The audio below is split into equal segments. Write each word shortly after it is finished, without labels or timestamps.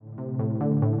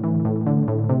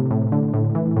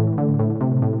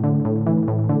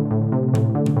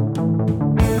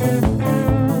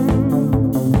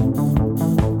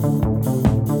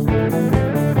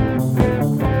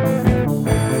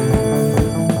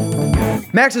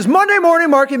Max's Monday Morning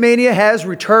Market Mania has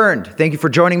returned. Thank you for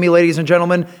joining me, ladies and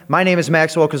gentlemen. My name is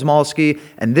Maxwell Kosmalski,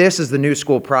 and this is the New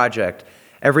School Project.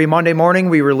 Every Monday morning,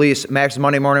 we release Max's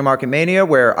Monday Morning Market Mania,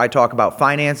 where I talk about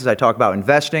finances, I talk about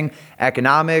investing,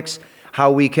 economics,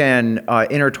 how we can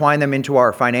intertwine them into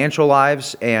our financial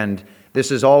lives, and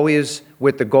this is always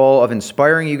with the goal of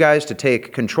inspiring you guys to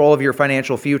take control of your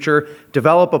financial future,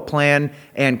 develop a plan,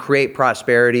 and create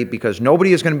prosperity, because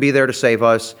nobody is going to be there to save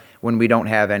us when we don't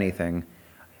have anything.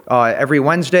 Every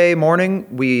Wednesday morning,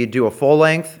 we do a full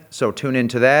length, so tune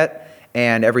into that.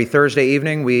 And every Thursday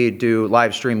evening, we do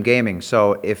live stream gaming.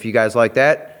 So if you guys like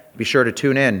that, be sure to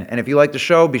tune in. And if you like the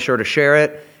show, be sure to share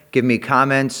it. Give me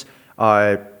comments,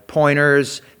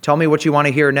 pointers. Tell me what you want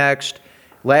to hear next.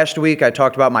 Last week, I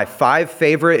talked about my 5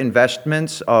 favorite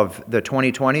investments of the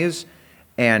 2020s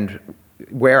and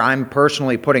where I'm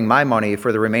personally putting my money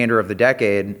for the remainder of the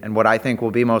decade and what I think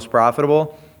will be most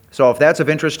profitable. So if that's of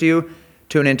interest to you,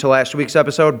 tune into last week's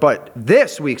episode. But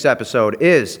this week's episode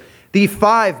is the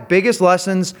 5 biggest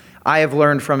lessons I have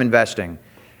learned from investing.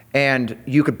 And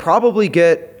you could probably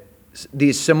get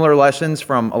these similar lessons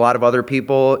from a lot of other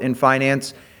people in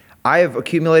finance. I have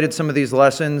accumulated some of these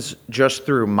lessons just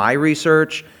through my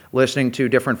research, listening to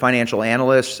different financial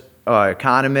analysts,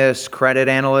 economists, credit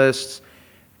analysts,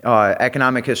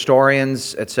 economic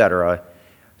historians, etc.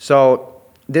 So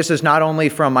this is not only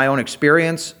from my own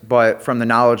experience, but from the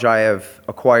knowledge I have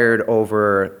acquired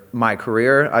over my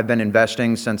career. I've been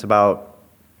investing since about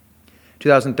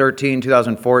 2013,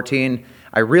 2014.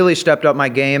 I really stepped up my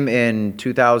game in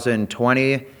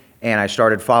 2020, and I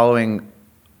started following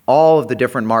all of the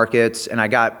different markets, and I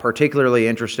got particularly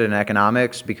interested in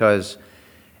economics because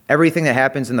everything that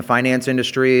happens in the finance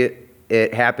industry,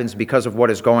 it happens because of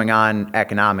what is going on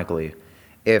economically.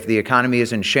 If the economy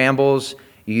is in shambles,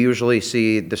 you usually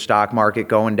see the stock market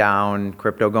going down,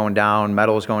 crypto going down,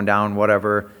 metals going down,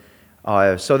 whatever.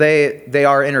 So they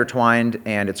are intertwined,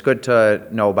 and it's good to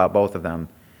know about both of them.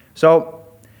 So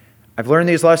I've learned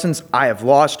these lessons. I have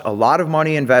lost a lot of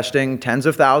money investing, tens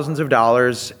of thousands of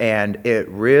dollars, and it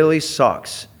really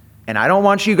sucks. And I don't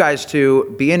want you guys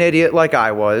to be an idiot like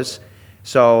I was.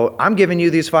 So I'm giving you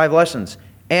these 5 lessons.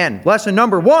 And lesson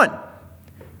number 1,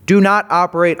 do not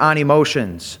operate on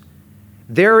emotions.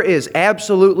 There is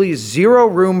absolutely zero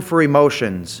room for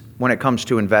emotions when it comes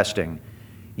to investing.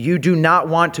 You do not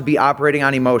want to be operating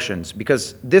on emotions,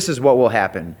 because this is what will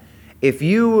happen. If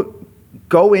you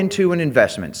go into an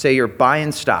investment, say you're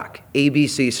buying stock,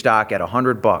 ABC stock at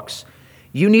 $100,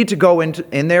 you need to go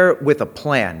in there with a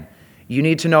plan. You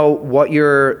need to know what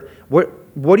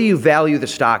do you value the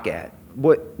stock at?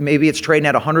 Maybe it's trading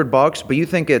at $100, but you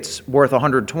think it's worth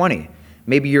 120.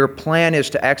 Maybe your plan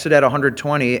is to exit at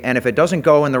 120, and if it doesn't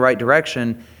go in the right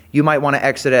direction, you might want to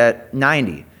exit at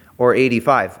 90 or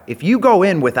 85. If you go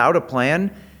in without a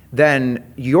plan,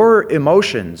 then your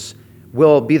emotions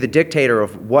will be the dictator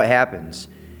of what happens.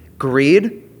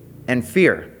 Greed and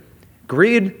fear.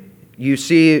 Greed, you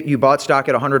see you bought stock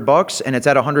at $100 and it's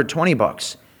at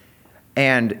 $120.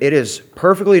 And it is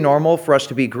perfectly normal for us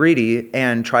to be greedy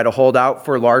and try to hold out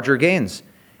for larger gains.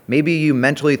 Maybe you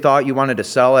mentally thought you wanted to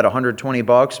sell at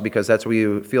 $120 because that's what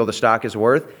you feel the stock is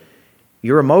worth.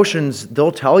 Your emotions,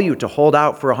 they'll tell you to hold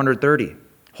out for 130.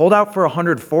 Hold out for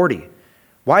 140.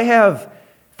 Why have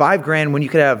 $5,000 when you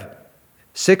could have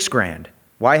 $6,000?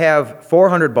 Why have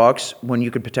 $400 when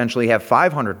you could potentially have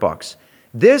 $500?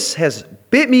 This has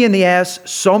bit me in the ass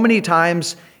so many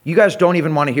times. You guys don't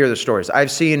even want to hear the stories.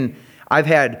 I've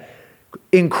had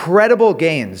incredible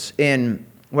gains in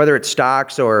whether it's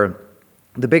stocks or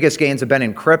the biggest gains have been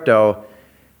in crypto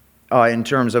in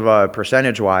terms of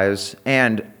percentage-wise,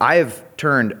 and I've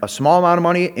turned a small amount of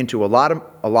money into a lot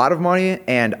of money,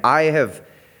 and I've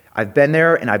been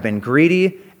there and I've been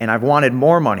greedy and I've wanted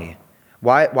more money.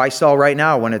 Why sell right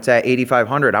now when it's at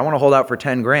 $8,500? I want to hold out for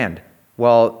 $10,000.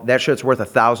 Well, that shit's worth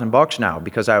 $1,000 now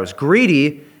because I was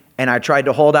greedy and I tried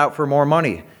to hold out for more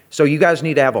money. So you guys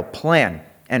need to have a plan.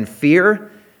 And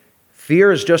fear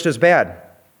is just as bad.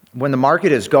 When the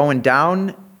market is going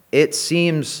down, it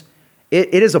is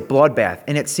a bloodbath,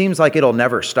 and it seems like it'll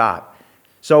never stop.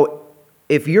 So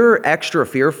if you're extra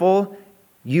fearful,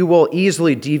 you will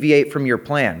easily deviate from your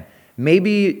plan.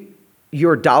 Maybe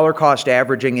you're dollar cost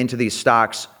averaging into these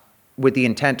stocks with the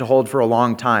intent to hold for a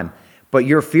long time, but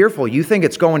you're fearful. You think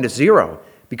it's going to zero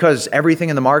because everything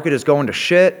in the market is going to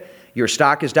shit. Your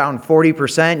stock is down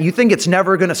 40%. You think it's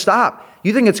never going to stop.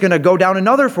 You think it's going to go down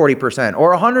another 40%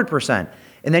 or 100%.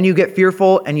 And then you get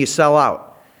fearful and you sell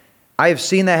out. I have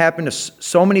seen that happen to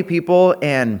so many people,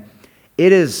 and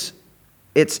it's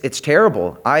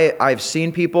terrible. I've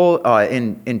seen people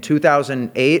in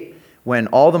 2008 when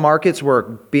all the markets were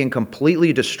being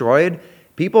completely destroyed,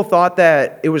 people thought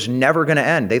that it was never going to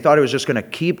end. They thought it was just going to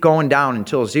keep going down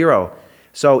until zero.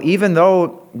 So even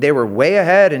though they were way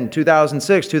ahead in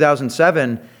 2006,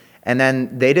 2007, and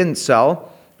then they didn't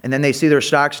sell, and then they see their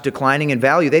stocks declining in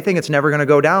value, they think it's never going to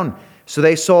go down. So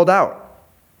they sold out.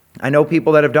 I know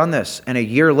people that have done this, and a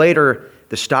year later,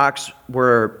 the stocks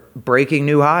were breaking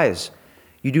new highs.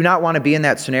 You do not want to be in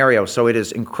that scenario, so it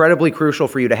is incredibly crucial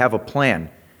for you to have a plan.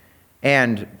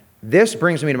 And this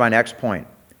brings me to my next point.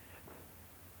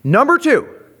 Number 2,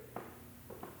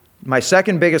 my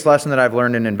second biggest lesson that I've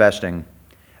learned in investing: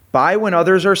 buy when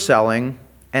others are selling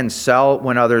and sell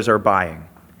when others are buying.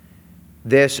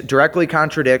 This directly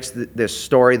contradicts this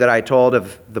story that I told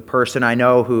of the person I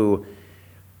know who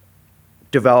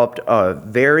developed a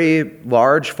very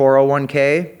large 401k,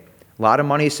 a lot of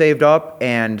money saved up,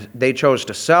 and they chose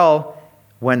to sell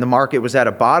when the market was at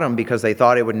a bottom because they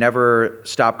thought it would never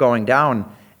stop going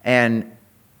down. And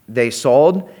they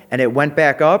sold, and it went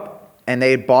back up, and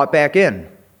they bought back in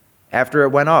after it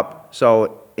went up.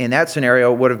 So in that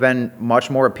scenario, it would have been much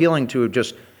more appealing to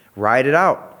just ride it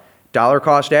out. Dollar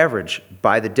cost average,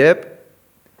 buy the dip.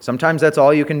 Sometimes that's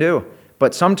all you can do.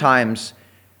 But sometimes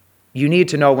you need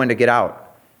to know when to get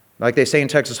out. Like they say in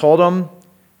Texas Hold'em,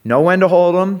 know when to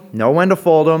hold them, know when to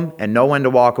fold them, and know when to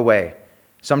walk away.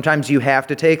 Sometimes you have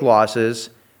to take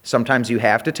losses. Sometimes you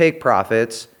have to take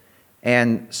profits.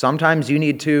 And sometimes you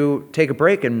need to take a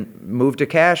break and move to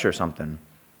cash or something.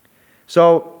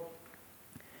 So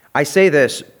I say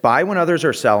this: buy when others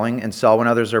are selling and sell when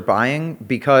others are buying,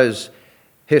 because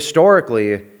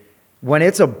historically, when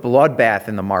it's a bloodbath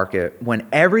in the market, when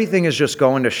everything is just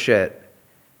going to shit,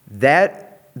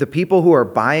 that the people who are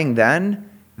buying then,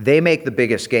 they make the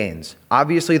biggest gains.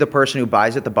 Obviously, the person who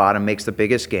buys at the bottom makes the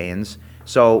biggest gains.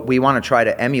 So we want to try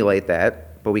to emulate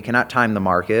that, but we cannot time the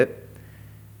market.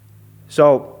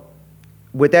 So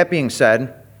with that being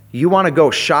said, you want to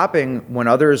go shopping when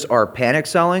others are panic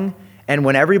selling, and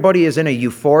when everybody is in a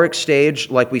euphoric stage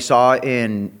like we saw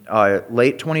in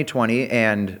late 2020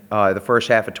 and the first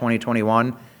half of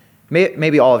 2021,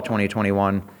 maybe all of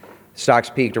 2021. Stocks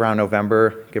peaked around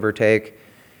November, give or take.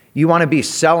 You want to be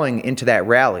selling into that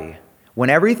rally. When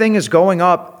everything is going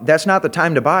up, that's not the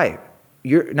time to buy.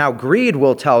 Now, greed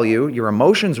will tell you, your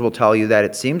emotions will tell you that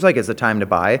it seems like it's the time to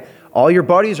buy. All your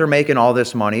buddies are making all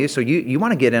this money, so you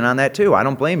want to get in on that too. I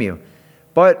don't blame you.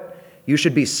 But you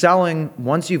should be selling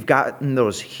once you've gotten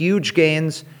those huge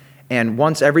gains, and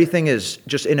once everything is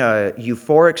just in a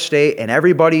euphoric state and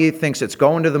everybody thinks it's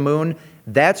going to the moon.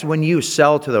 That's when you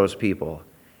sell to those people.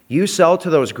 You sell to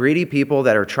those greedy people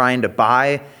that are trying to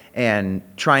buy and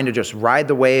trying to just ride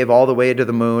the wave all the way to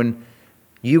the moon.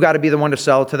 You got to be the one to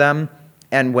sell to them.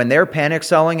 And when they're panic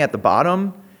selling at the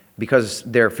bottom because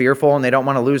they're fearful and they don't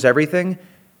want to lose everything,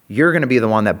 you're going to be the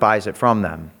one that buys it from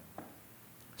them.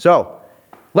 So,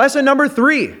 lesson number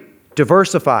 3,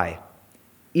 diversify.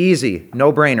 Easy,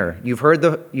 no brainer. You've heard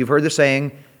the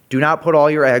saying, do not put all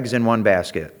your eggs in one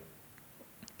basket.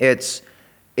 It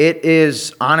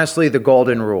is honestly the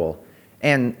golden rule.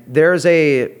 And there's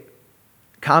a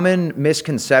common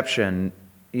misconception.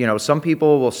 Some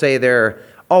people will say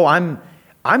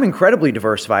I'm incredibly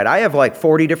diversified. I have like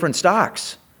 40 different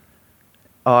stocks.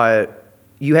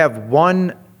 You have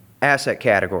one asset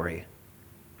category,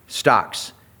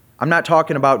 stocks. I'm not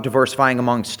talking about diversifying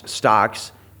amongst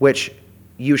stocks, which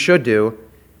you should do.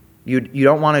 You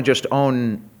don't want to just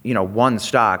own, one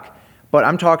stock, but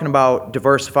I'm talking about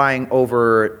diversifying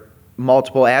over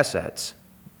multiple assets,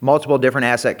 multiple different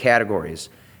asset categories,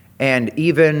 and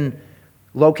even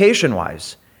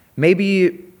location-wise.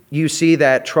 Maybe you see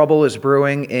that trouble is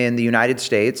brewing in the United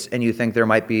States and you think there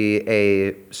might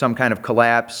be some kind of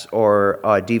collapse or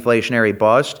a deflationary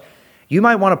bust. You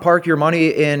might want to park your money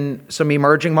in some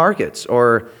emerging markets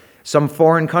or some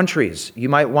foreign countries. You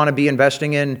might want to be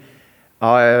investing in,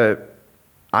 I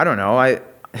don't know.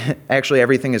 Actually,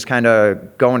 everything is kind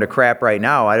of going to crap right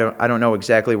now. I don't know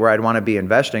exactly where I'd want to be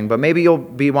investing, but maybe you'll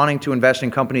be wanting to invest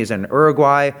in companies in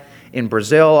Uruguay, in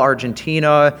Brazil,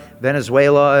 Argentina,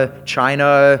 Venezuela,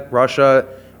 China, Russia,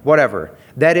 whatever.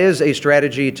 That is a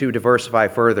strategy to diversify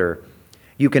further.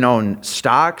 You can own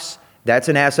stocks. That's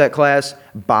an asset class.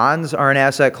 Bonds are an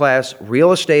asset class.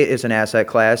 Real estate is an asset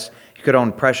class. You could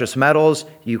own precious metals.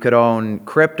 You could own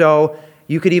crypto.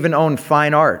 You could even own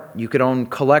fine art. You could own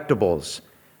collectibles.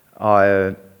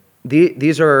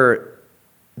 These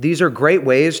are great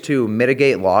ways to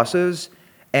mitigate losses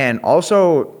and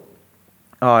also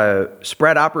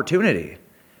spread opportunity.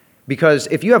 Because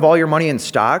if you have all your money in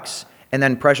stocks and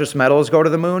then precious metals go to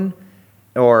the moon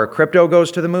or crypto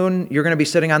goes to the moon, you're going to be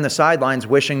sitting on the sidelines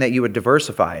wishing that you had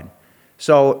diversified.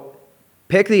 So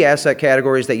pick the asset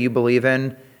categories that you believe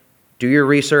in, do your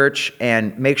research,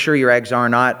 and make sure your eggs are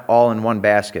not all in one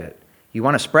basket. You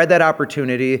want to spread that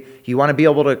opportunity. You want to be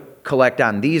able to collect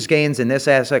on these gains in this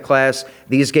asset class,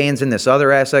 these gains in this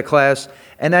other asset class.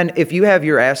 And then if you have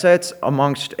your assets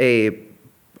amongst a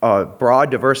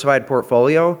broad, diversified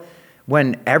portfolio,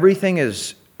 when everything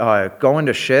is going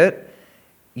to shit,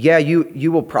 yeah,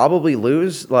 you will probably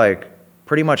lose. Like,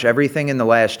 pretty much everything in the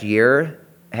last year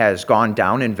has gone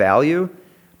down in value.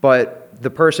 But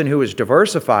the person who is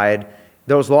diversified,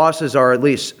 those losses are at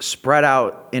least spread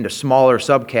out into smaller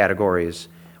subcategories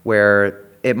where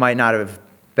it might not have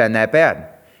been that bad.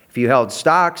 If you held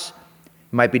stocks,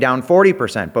 you might be down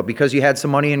 40%, but because you had some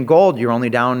money in gold, you're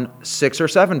only down 6 or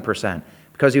 7%.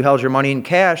 Because you held your money in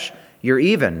cash, you're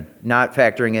even, not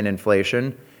factoring in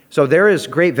inflation. So there is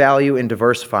great value in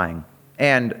diversifying.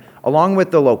 And along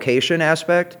with the location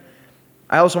aspect,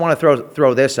 I also want to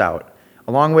throw this out.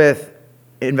 Along with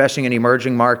investing in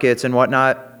emerging markets and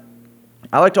whatnot,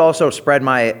 I like to also spread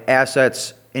my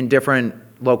assets in different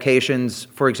locations.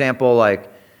 For example, like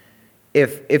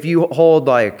if you hold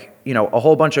like, a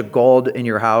whole bunch of gold in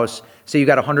your house, say you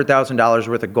got $100,000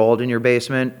 worth of gold in your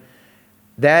basement,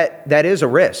 that is a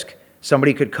risk.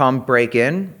 Somebody could come break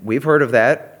in. We've heard of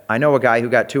that. I know a guy who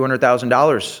got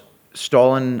 $200,000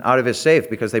 stolen out of his safe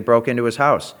because they broke into his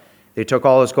house. They took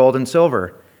all his gold and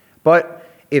silver. But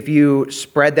if you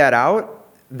spread that out,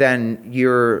 then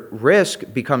your risk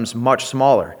becomes much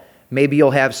smaller. Maybe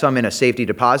you'll have some in a safety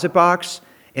deposit box,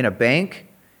 in a bank.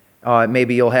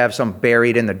 Maybe you'll have some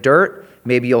buried in the dirt.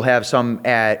 Maybe you'll have some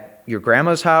at your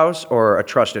grandma's house or a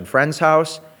trusted friend's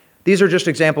house. These are just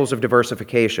examples of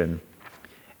diversification.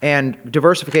 And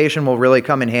diversification will really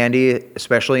come in handy,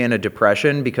 especially in a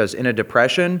depression, because in a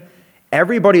depression,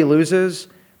 everybody loses,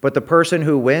 but the person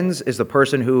who wins is the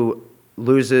person who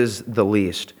loses the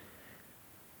least.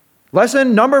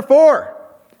 Lesson number 4,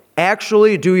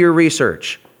 actually do your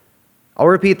research. I'll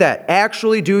repeat that.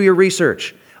 Actually do your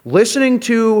research. Listening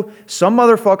to some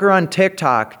motherfucker on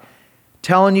TikTok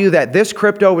telling you that this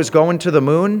crypto is going to the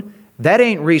moon, that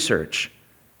ain't research.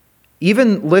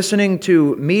 Even listening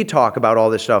to me talk about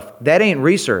all this stuff, that ain't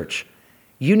research.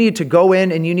 You need to go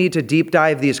in and you need to deep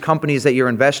dive these companies that you're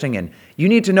investing in. You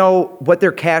need to know what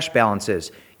their cash balance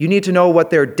is. You need to know what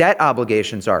their debt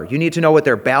obligations are. You need to know what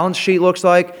their balance sheet looks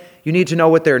like. You need to know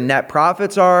what their net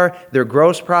profits are, their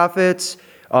gross profits,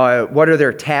 what are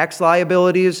their tax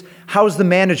liabilities. How's the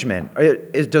management?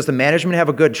 Does the management have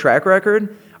a good track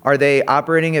record? Are they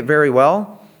operating it very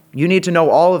well? You need to know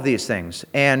all of these things.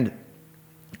 And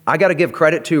I got to give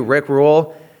credit to Rick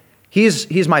Rule.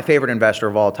 He's my favorite investor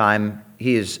of all time.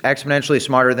 He's exponentially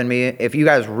smarter than me. If you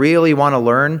guys really want to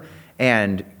learn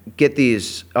and get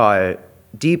these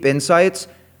deep insights,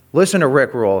 listen to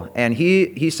Rick Rule. And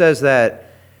he says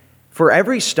that for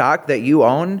every stock that you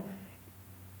own,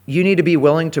 you need to be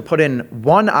willing to put in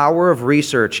 1 hour of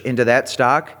research into that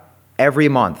stock every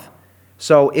month.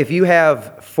 So if you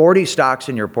have 40 stocks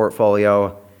in your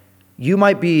portfolio, you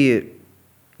might be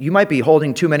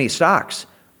holding too many stocks.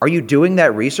 Are you doing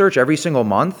that research every single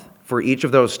month for each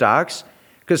of those stocks?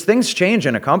 Because things change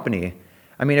in a company.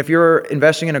 I mean, if you're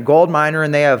investing in a gold miner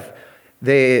and they have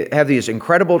these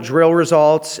incredible drill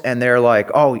results and they're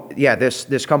like, oh yeah,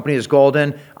 this company is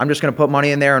golden, I'm just going to put money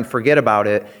in there and forget about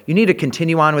it. You need to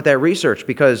continue on with that research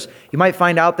because you might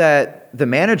find out that the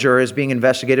manager is being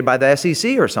investigated by the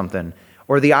SEC or something,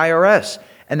 or the IRS,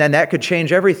 and then that could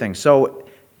change everything. So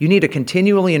you need to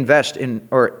continually invest in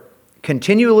or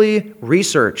continually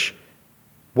research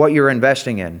what you're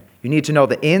investing in. You need to know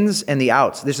the ins and the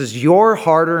outs. This is your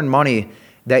hard-earned money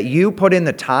that you put in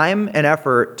the time and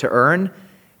effort to earn.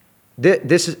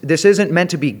 This isn't meant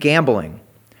to be gambling.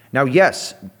 Now,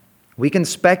 yes, we can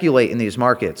speculate in these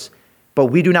markets, but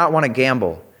we do not want to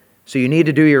gamble. So you need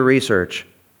to do your research.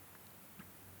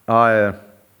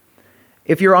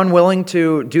 If you're unwilling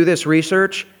to do this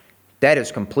research, that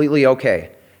is completely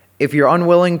okay. If you're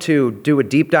unwilling to do a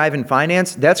deep dive in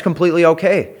finance, that's completely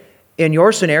okay. In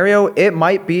your scenario, it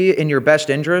might be in your best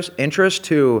interest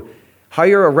to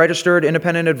hire a registered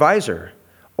independent advisor,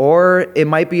 or it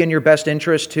might be in your best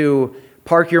interest to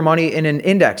park your money in an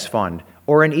index fund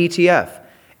or an ETF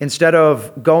instead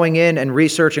of going in and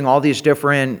researching all these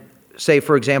different, say,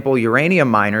 for example, uranium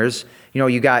miners.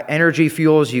 You got Energy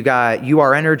Fuels, you got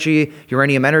UR Energy,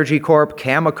 Uranium Energy Corp,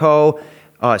 Cameco,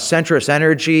 Centrus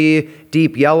Energy,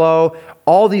 Deep Yellow,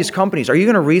 all these companies. Are you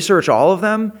going to research all of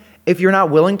them? If you're not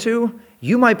willing to,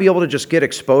 you might be able to just get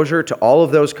exposure to all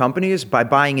of those companies by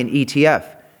buying an ETF,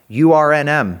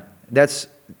 URNM. That's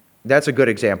a good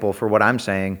example for what I'm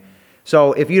saying.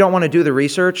 So if you don't want to do the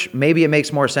research, maybe it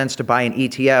makes more sense to buy an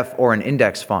ETF or an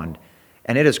index fund.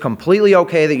 And it is completely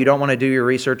okay that you don't want to do your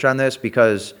research on this,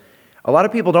 because a lot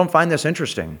of people don't find this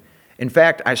interesting. In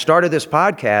fact, I started this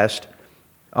podcast,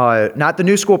 not the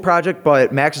New School Project,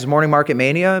 but Max's Morning Market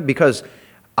Mania, because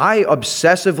I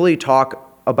obsessively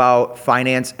talk about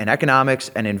finance and economics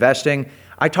and investing.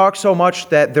 I talk so much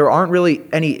that there aren't really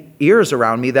any ears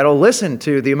around me that'll listen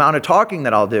to the amount of talking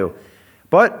that I'll do.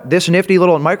 But this nifty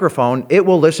little microphone, it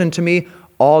will listen to me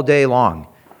all day long.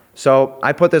 So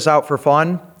I put this out for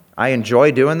fun. I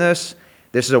enjoy doing this.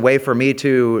 This is a way for me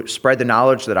to spread the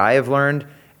knowledge that I have learned,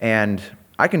 and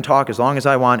I can talk as long as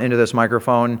I want into this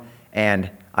microphone, and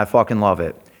I fucking love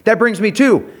it. That brings me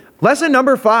to lesson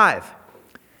number 5.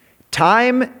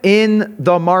 Time in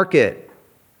the market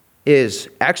is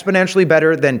exponentially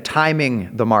better than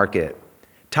timing the market.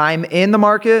 Time in the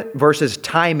market versus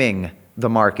timing the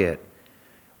market.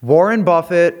 Warren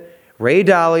Buffett, Ray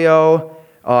Dalio,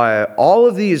 all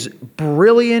of these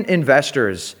brilliant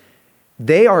investors,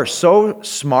 they are so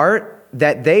smart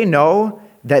that they know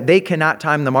that they cannot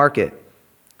time the market.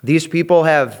 These people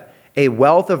have a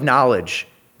wealth of knowledge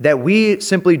that we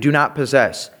simply do not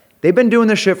possess. They've been doing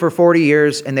this shit for 40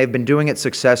 years, and they've been doing it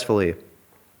successfully.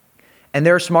 And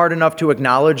they're smart enough to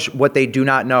acknowledge what they do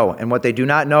not know. And what they do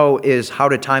not know is how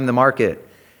to time the market.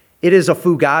 It is a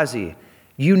fugazi.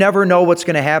 You never know what's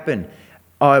going to happen.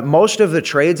 Most of the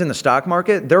trades in the stock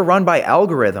market, they're run by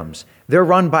algorithms. They're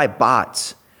run by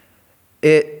bots.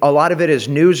 A lot of it is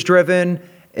news-driven.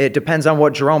 It depends on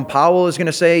what Jerome Powell is going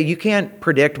to say. You can't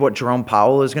predict what Jerome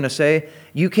Powell is going to say.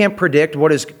 You can't predict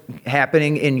what is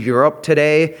happening in Europe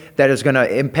today that is going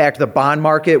to impact the bond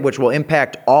market, which will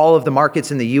impact all of the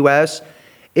markets in the U.S.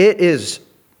 It is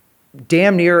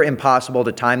damn near impossible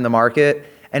to time the market.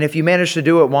 And if you manage to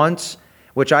do it once,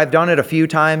 which I've done it a few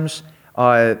times,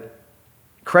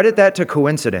 credit that to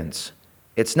coincidence.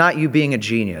 It's not you being a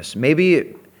genius.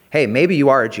 Maybe you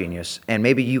are a genius, and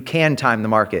maybe you can time the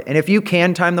market. And if you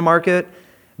can time the market,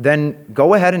 then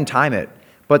go ahead and time it.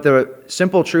 But the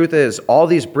simple truth is, all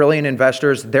these brilliant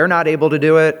investors, they're not able to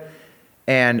do it.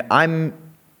 And I'm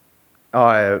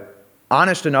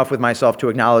honest enough with myself to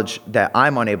acknowledge that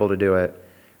I'm unable to do it.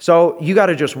 So you got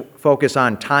to just focus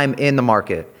on time in the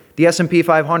market. The S&P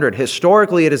 500,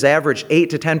 historically, it has averaged 8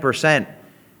 to 10%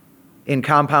 in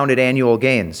compounded annual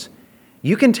gains.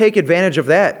 You can take advantage of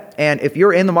that. And if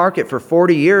you're in the market for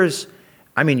 40 years,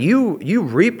 I mean, you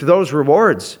reaped those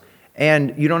rewards,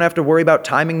 and you don't have to worry about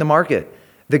timing the market.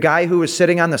 The guy who was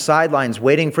sitting on the sidelines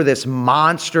waiting for this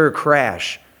monster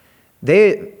crash,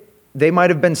 they might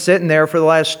have been sitting there for the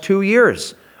last 2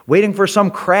 years, waiting for some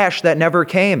crash that never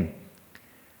came.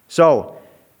 So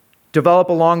develop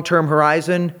a long-term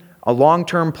horizon, a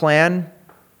long-term plan,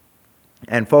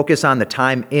 and focus on the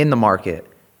time in the market.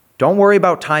 Don't worry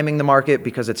about timing the market,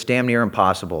 because it's damn near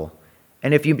impossible.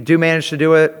 And if you do manage to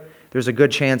do it, there's a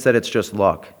good chance that it's just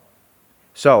luck.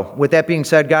 So with that being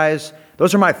said, guys,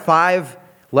 those are my 5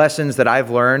 lessons that I've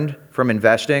learned from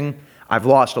investing. I've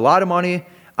lost a lot of money.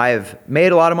 I've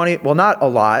made a lot of money. Well, not a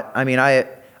lot. I mean, I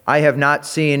have not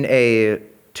seen a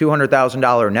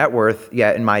 $200,000 net worth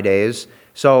yet in my days.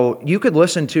 So you could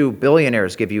listen to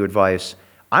billionaires give you advice.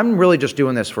 I'm really just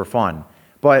doing this for fun.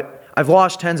 But I've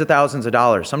lost tens of thousands of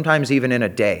dollars, sometimes even in a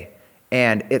day.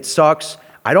 And it sucks.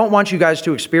 I don't want you guys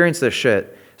to experience this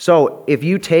shit. So if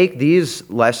you take these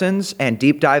lessons and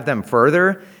deep dive them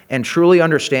further and truly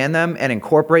understand them and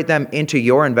incorporate them into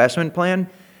your investment plan,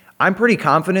 I'm pretty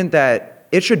confident that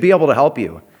it should be able to help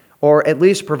you, or at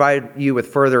least provide you with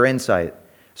further insight.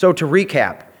 So to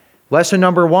recap, lesson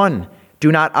number 1,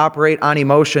 do not operate on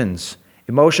emotions.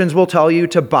 Emotions will tell you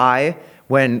to buy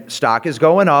when stock is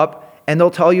going up, and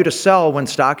they'll tell you to sell when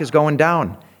stock is going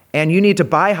down. And you need to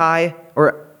buy high,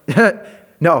 or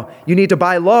no, you need to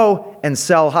buy low and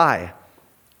sell high.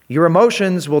 Your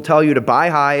emotions will tell you to buy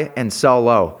high and sell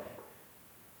low.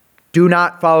 Do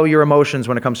not follow your emotions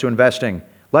when it comes to investing.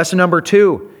 Lesson number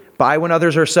 2, buy when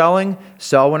others are selling,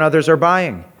 sell when others are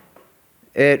buying.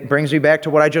 It brings me back to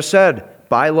what I just said.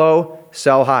 Buy low,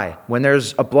 sell high. When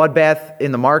there's a bloodbath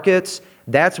in the markets,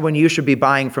 that's when you should be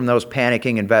buying from those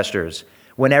panicking investors.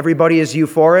 When everybody is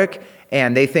euphoric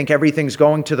and they think everything's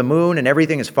going to the moon and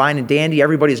everything is fine and dandy,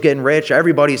 everybody's getting rich,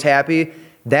 everybody's happy,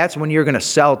 that's when you're going to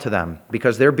sell to them,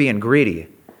 because they're being greedy.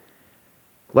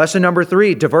 Lesson number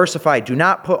 3, diversify. Do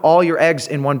not put all your eggs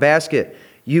in one basket.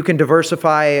 You can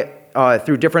diversify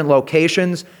through different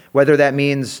locations, whether that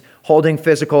means holding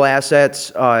physical assets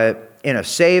in a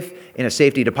safe, in a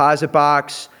safety deposit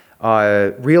box,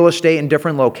 real estate in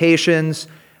different locations,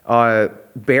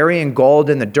 burying gold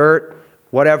in the dirt,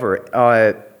 whatever.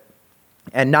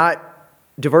 And not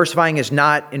diversifying is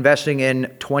not investing in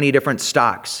 20 different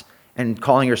stocks and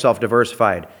calling yourself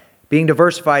diversified. Being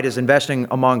diversified is investing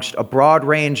amongst a broad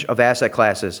range of asset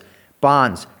classes: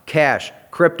 bonds, cash,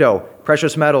 crypto,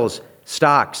 precious metals,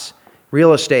 stocks,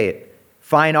 real estate,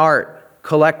 fine art,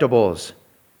 collectibles.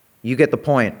 You get the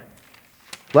point.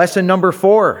 Lesson number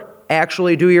 4,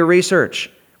 actually do your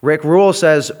research. Rick Rule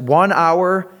says 1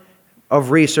 hour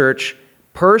of research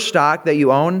per stock that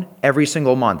you own every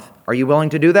single month. Are you willing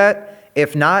to do that?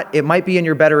 If not, it might be in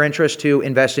your better interest to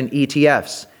invest in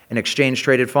ETFs, an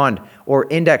exchange-traded fund, or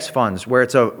index funds, where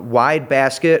it's a wide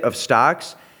basket of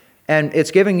stocks, and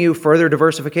it's giving you further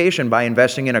diversification by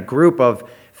investing in a group of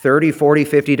 30, 40,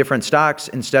 50 different stocks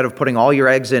instead of putting all your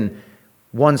eggs in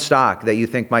one stock that you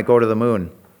think might go to the moon.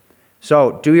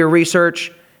 So do your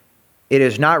research. It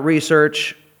is not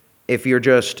research if you're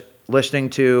just listening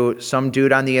to some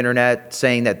dude on the internet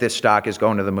saying that this stock is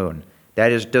going to the moon.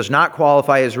 That does not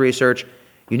qualify as research.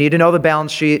 You need to know the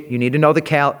balance sheet. You need to know the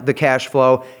cash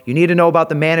flow. You need to know about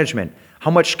the management.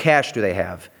 How much cash do they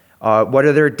have? What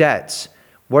are their debts?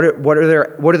 What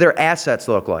do their assets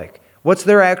look like? What's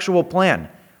their actual plan?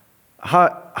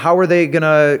 How are they going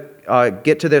to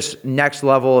get to this next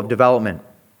level of development?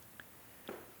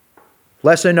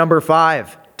 Lesson number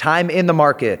 5, time in the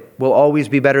market will always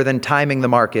be better than timing the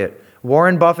market.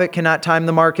 Warren Buffett cannot time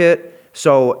the market,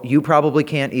 so you probably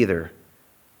can't either.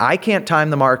 I can't time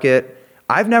the market.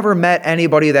 I've never met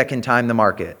anybody that can time the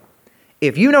market.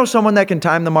 If you know someone that can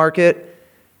time the market,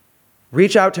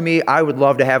 reach out to me. I would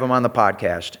love to have him on the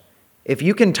podcast. If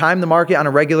you can time the market on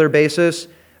a regular basis,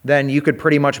 then you could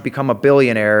pretty much become a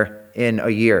billionaire in a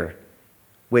year,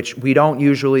 which we don't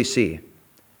usually see.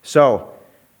 So,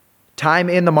 time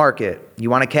in the market. You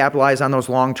want to capitalize on those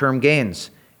long-term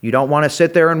gains. You don't want to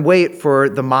sit there and wait for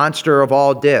the monster of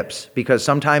all dips, because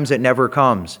sometimes it never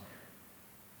comes.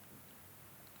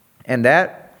 And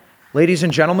that, ladies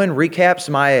and gentlemen, recaps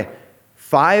my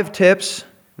 5 tips,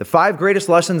 the 5 greatest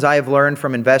lessons I have learned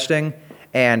from investing,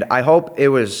 and I hope it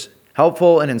was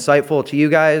helpful and insightful to you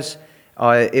guys.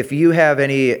 If you have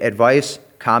any advice,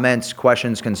 comments,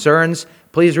 questions, concerns,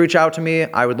 please reach out to me.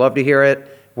 I would love to hear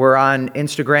it. We're on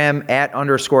Instagram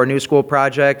 @_New School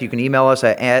Project. You can email us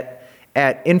at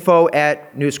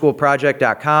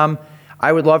info@newschoolproject.com.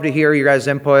 I would love to hear your guys'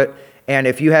 input. And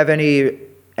if you have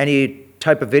any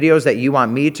type of videos that you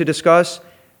want me to discuss,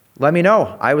 let me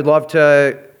know. I would love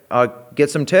to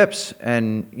get some tips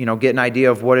and get an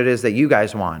idea of what it is that you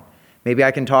guys want. Maybe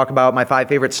I can talk about my 5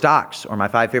 favorite stocks or my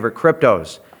 5 favorite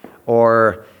cryptos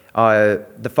or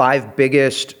the 5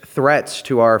 biggest threats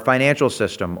to our financial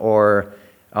system, or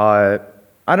I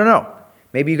don't know.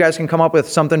 Maybe you guys can come up with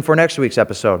something for next week's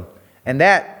episode. And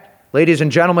that, ladies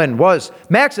and gentlemen, was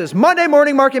Max's Monday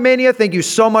Morning Market Mania. Thank you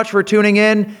so much for tuning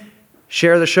in.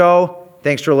 Share the show.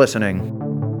 Thanks for listening.